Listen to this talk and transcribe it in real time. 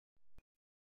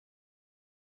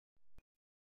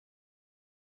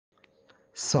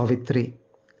Savitri,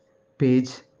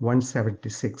 page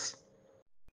 176.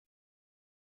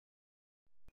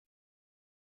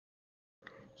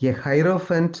 A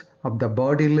hierophant of the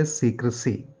bodiless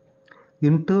secrecy,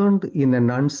 interned in an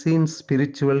unseen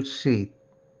spiritual sheath,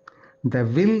 the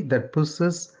will that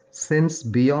pushes sense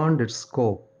beyond its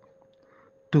scope,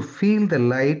 to feel the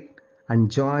light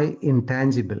and joy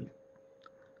intangible,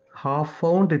 half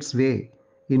found its way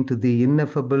into the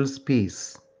ineffable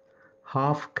space,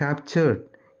 half captured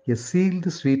a sealed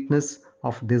sweetness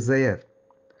of desire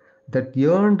that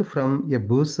yearned from a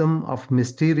bosom of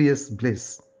mysterious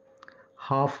bliss,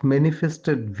 half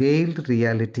manifested veiled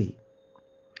reality,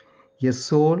 a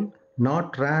soul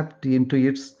not wrapped into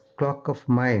its cloak of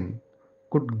mind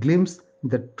could glimpse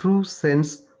the true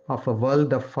sense of a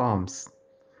world of forms,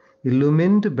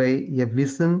 illumined by a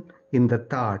vision in the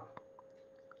thought,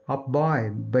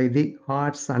 upbuoyed by the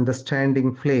art's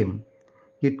understanding flame.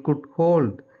 It could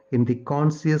hold in the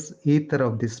conscious ether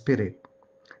of the spirit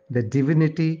the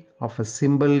divinity of a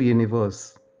symbol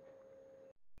universe.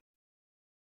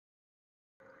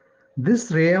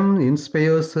 This realm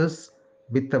inspires us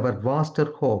with our vaster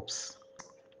hopes.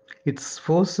 Its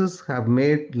forces have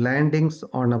made landings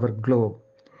on our globe.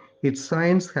 Its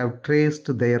signs have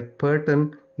traced their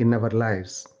pattern in our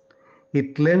lives.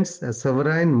 It lends a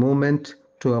sovereign movement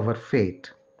to our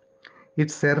fate.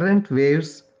 Its errant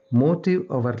waves motive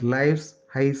our life's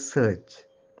high search.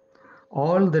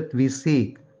 All that we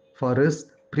seek for is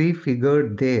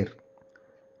prefigured there,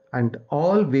 and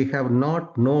all we have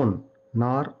not known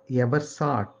nor ever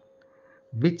sought,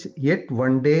 which yet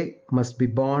one day must be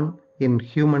born in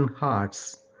human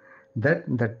hearts, that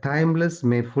the timeless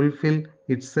may fulfill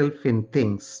itself in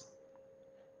things,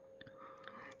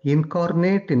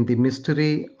 incarnate in the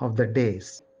mystery of the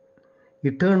days,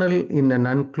 eternal in an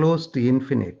unclosed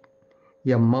infinite,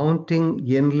 a mounting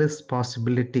endless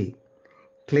possibility,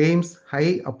 claims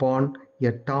high upon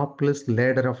a topless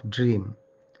ladder of dream,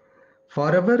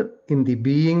 forever in the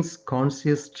being's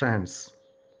conscious trance.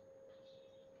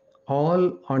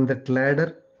 All on that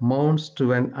ladder mounts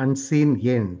to an unseen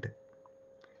end.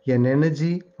 An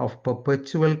energy of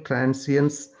perpetual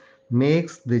transience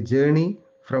makes the journey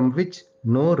from which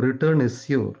no return is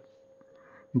sure,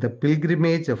 the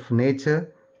pilgrimage of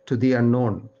nature to the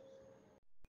unknown.